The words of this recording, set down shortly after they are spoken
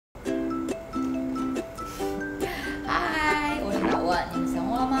你们想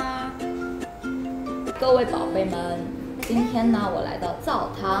我了吗？各位宝贝们，今天呢，我来到灶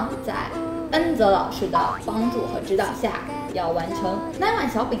堂，在恩泽老师的帮助和指导下，要完成9碗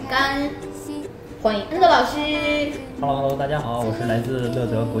小饼干。欢迎恩泽老师。Hello， 大家好，我是来自乐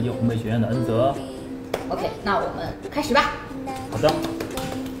德国际烘焙学院的恩泽。OK， 那我们开始吧。好的。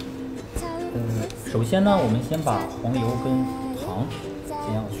首先呢，我们先把黄油跟糖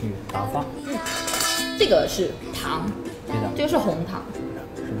这样去打发。这个是糖，对的，这个是红糖。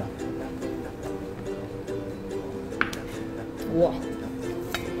是的。哇！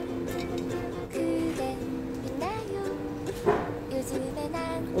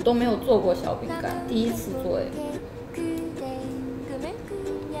我都没有做过小饼干，第一次做哎。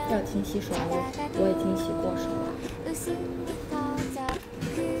要勤洗手哦，我已经洗过手了。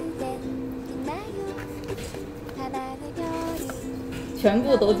全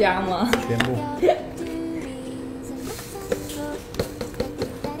部都加吗？全部。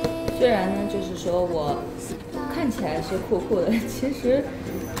虽然呢，就是说我看起来是酷酷的，其实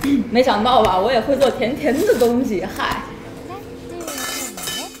没想到吧，我也会做甜甜的东西。嗨，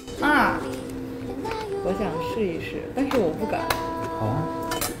啊，我想试一试，但是我不敢。好啊。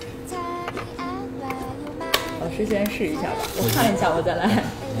老师先试一下吧，我看一下，我再来。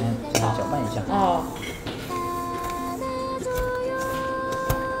先搅拌一下。哦。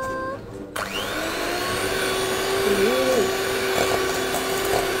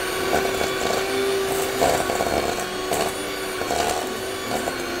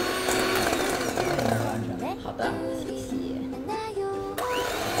好的，谢谢。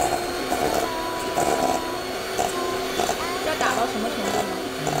要打到什么程度呢？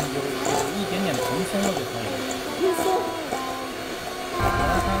有一点点蓬松了就可以了。蓬松。好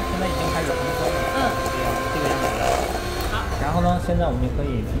了，它现在已经开始蓬松了。这个样子。好。然后呢，现在我们就可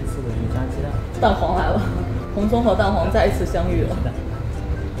以依次的去加鸡蛋。蛋黄来了，蓬松和蛋黄再一次相遇了。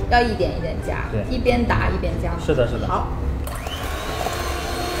要一点一点加，对，一边打一边加。是的，是的。好。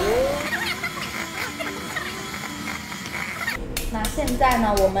那现在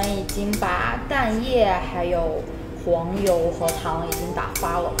呢，我们已经把蛋液、还有黄油和糖已经打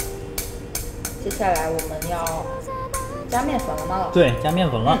发了。接下来我们要加面粉了吗，老师？对，加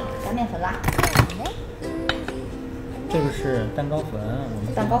面粉了。加面粉啦。这个是蛋糕粉，我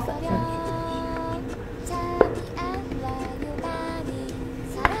们蛋糕粉。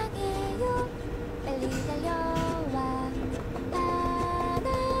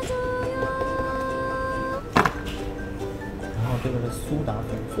这个是苏打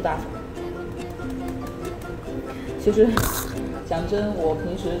粉。苏打粉。其实讲真，我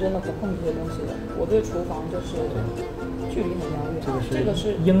平时真的不碰这些东西的。我对厨房就是距离很遥远。这个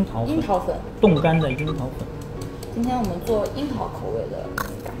是樱桃粉。樱桃粉。冻干的樱桃粉。今天我们做樱桃口味的饼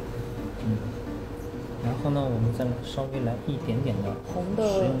干。然后呢，我们再稍微来一点点的红的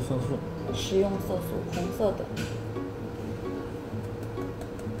食用色素。食用色素，红色的。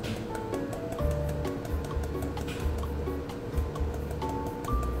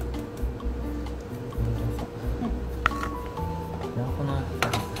然后呢？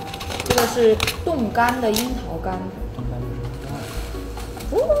这个是冻干的樱桃干。冻干的樱桃干。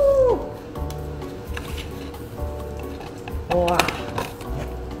哇！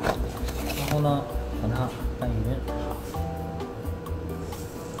然后呢，把它拌匀。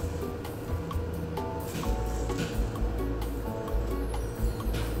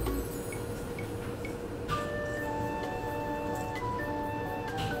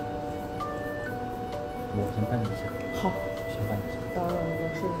我先拌一下。好。先拌一下。当然不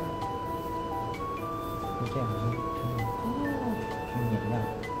是。就这样去碾压。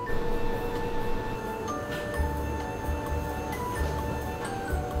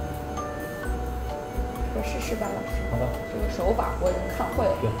我试试吧，老师。好的。这个手法我已经看会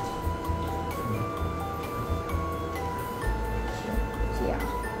了。对。是这样。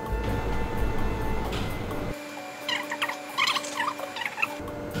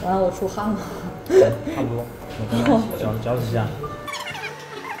完了，我出汗了。差不多。我搅几下。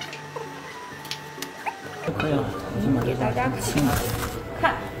就可以了。给大家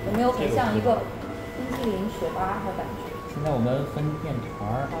看有没有很像一个冰淇淋雪巴的感觉。现在我们分面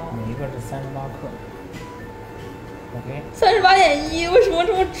团，每一个是38克。OK。38.1，为什么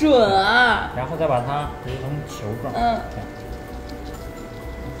这么准啊？然后再把它揉成球状。然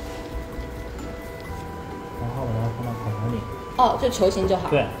后把它放到烤盘里。哦，就球形就好。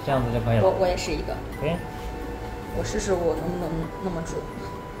对，这样子就可以了。我也是一个。OK。我试试我能不能那么准。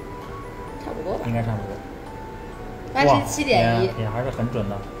差不多吧。应该差不多。87.1，也还是很准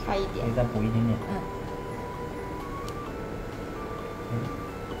的。差一点。可以再补一点点。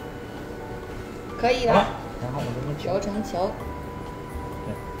可以了。然后我这个揉成球。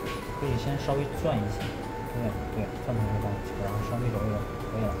可以先稍微转一下，对，转成这个然后稍微揉一揉，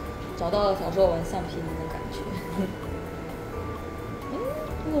可以了。找到了小时候玩橡皮泥的感觉。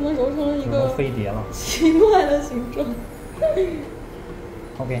我们揉成了一个飞碟了，奇怪的形状。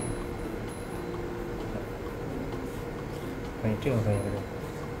OK， 可以，这个可以，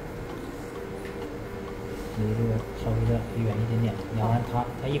离这个稍微的远一点点，要不然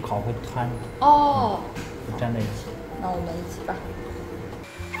它一烤会摊。哦，会粘在一起。那我们一起吧。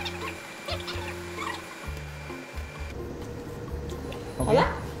好了，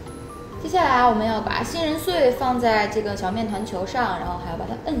接下来我们要把杏仁碎放在这个小面团球上，然后还要把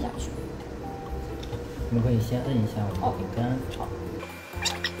它摁下去。我们可以先摁一下我们的饼干。好。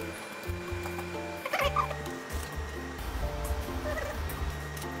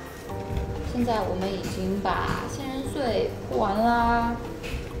现在我们已经把杏仁碎铺完啦，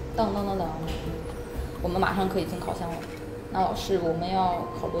当，我们马上可以进烤箱了。那老师，我们要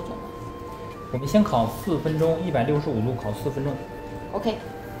烤多久呢？我们先烤4分钟，165度烤4分钟。OK，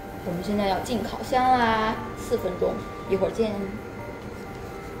 我们现在要进烤箱啦，4分钟，一会儿见。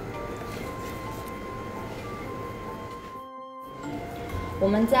我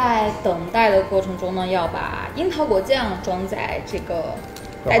们在等待的过程中呢，要把樱桃果酱装在这个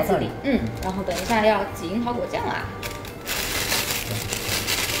袋子里，然后等一下要挤樱桃果酱啦。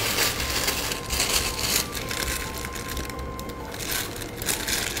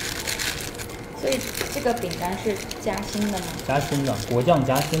所以这个饼干是夹心的吗？夹心的，果酱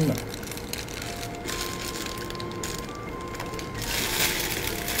夹心的。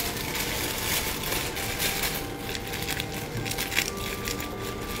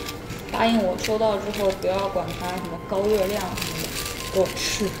答应我收到之后不要管它什么高热量什么的，给我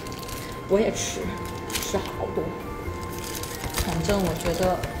吃，我也吃好多。反正我觉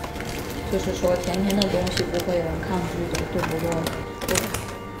得，就是说甜甜的东西不会有人抗拒的，对不对？对。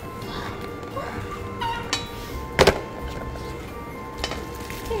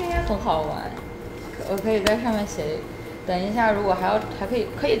这个应该很好玩，我可以在上面写。等一下，如果还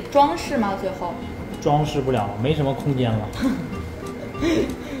可以装饰吗？最后装饰不了，没什么空间了。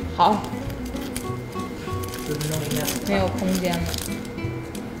好，4分钟应该没有空间了。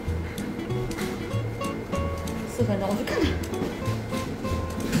4分钟，我去看看。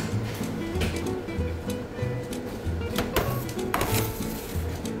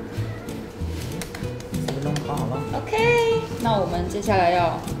4分钟烤好了。OK， 那我们接下来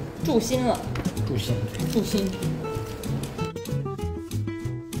要注心了。注心。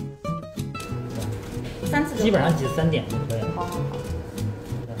3次就基本上挤3点就可以了。好。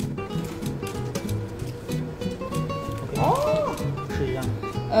哦，试一下。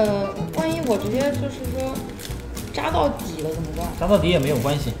万一我直接就是说扎到底了怎么办？扎到底也没有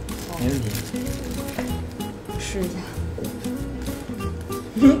关系，没问题。试一下。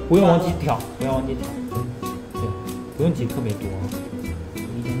不用往底挑，对，不用挤特别多，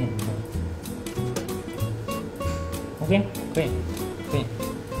一点点就可以。OK， 可以。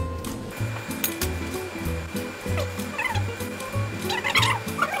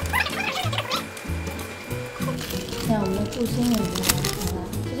现在我们的注心已经完成了，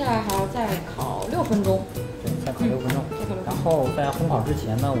接下来还要再烤6分钟。对，再烤6分钟。然后在烘烤之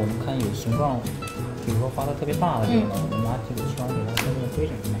前呢，我们看有形状，比如说发的特别大的这个呢，我们拿这个圈给它真正堆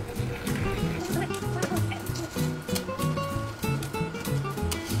上去。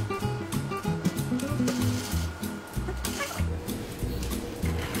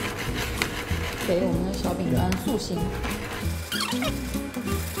给我们的小饼干塑形。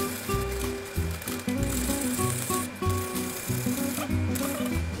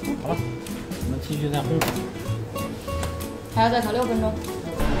好了，我们继续再烘烤，还要再烤6分钟。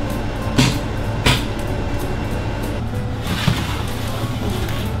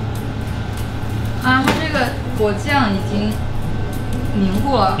啊，它这个果酱已经凝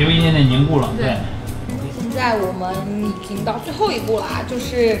固了，有一点点凝固了。对。现在我们已经到最后一步啦，就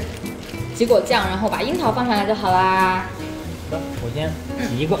是挤果酱，然后把樱桃放上来就好啦。好的，我先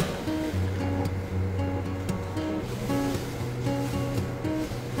挤一个。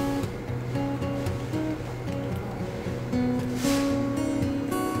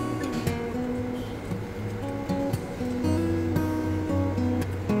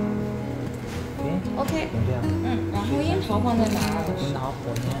OK， 就这样。然后樱桃放在哪儿？樱桃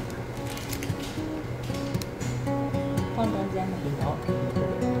左边。放中间吗？樱桃。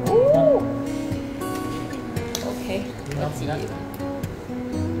哦。OK， 我挤一个。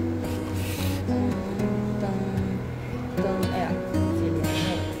哎呀，挤连了。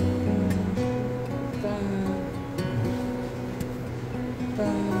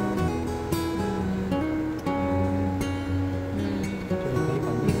这里可以把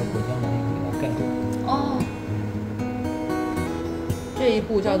那个果酱一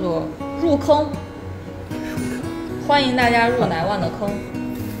步叫做入坑，欢迎大家入NINEONE的坑。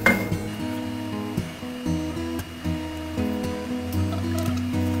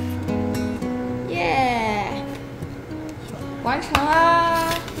耶，完成啦！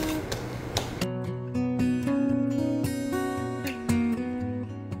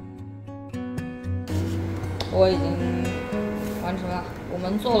我已经完成了，我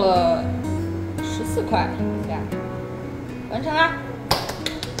们做了14块，这样完成啦！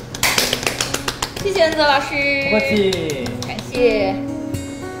谢谢恩泽老师，不客气，感谢。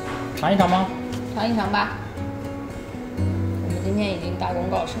尝一尝吗？尝一尝吧。我们今天已经大功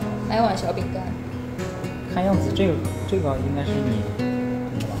告成了，NINEONE小饼干。看样子这个应该是你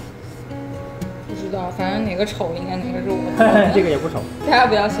真的吧？不知道，反正哪个丑应该哪个是我的。这个也不丑，大家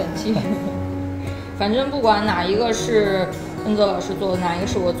不要嫌弃。反正不管哪一个是恩泽老师做的，哪一个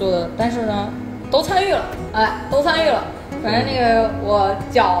是我做的，但是呢，都参与了，哎，都参与了。反正那个我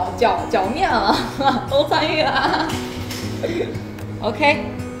搅面了，都参与了。OK，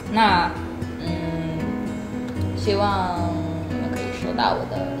 那希望你们可以收到我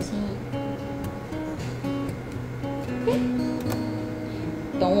的心意。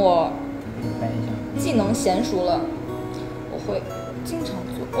等我技能娴熟了，我会经常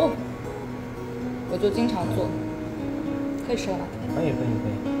做哦。我就经常做，可以吃了吧？可以。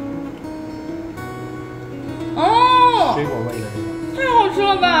哦，水果味的这个太好吃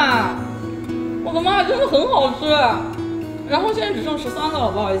了吧！我的妈，真的很好吃。然后现在只剩13个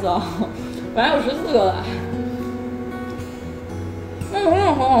了，不好意思啊，本来有14个的。很好吃。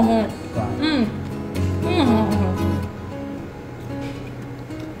很好吃。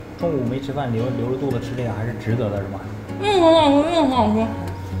中午没吃饭，留着肚子吃这个还是值得的，是吗？很好吃。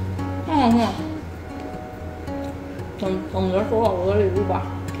太好吃了。总结说了我的礼物吧，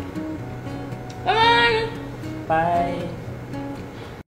拜拜。拜。